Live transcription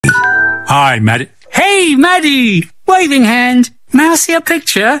Hi, Maddie. Hey, Maddie! Waving hand. May I see a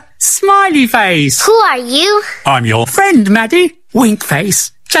picture? Smiley face. Who are you? I'm your friend, Maddie. Wink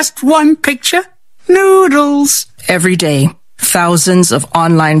face. Just one picture. Noodles. Every day, thousands of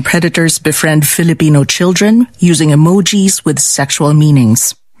online predators befriend Filipino children using emojis with sexual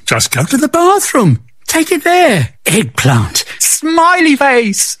meanings. Just go to the bathroom. Take it there. Eggplant. Smiley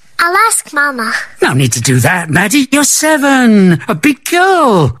face. I'll ask Mama. No need to do that, Maddie. You're 7. A big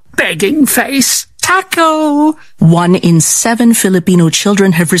girl. Begging face. Taco. 1 in 7 Filipino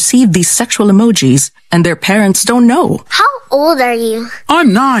children have received these sexual emojis, and their parents don't know. How old are you?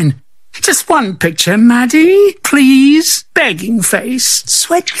 I'm 9. Just one picture, Maddie. Please. Begging face.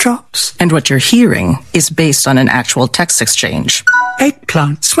 Sweat drops. And what you're hearing is based on an actual text exchange.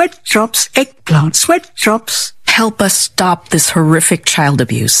 Eggplant. Sweat drops. Eggplant. Sweat drops. Help us stop this horrific child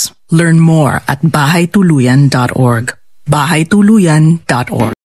abuse. Learn more at bahaytuluyan.org. bahaytuluyan.org.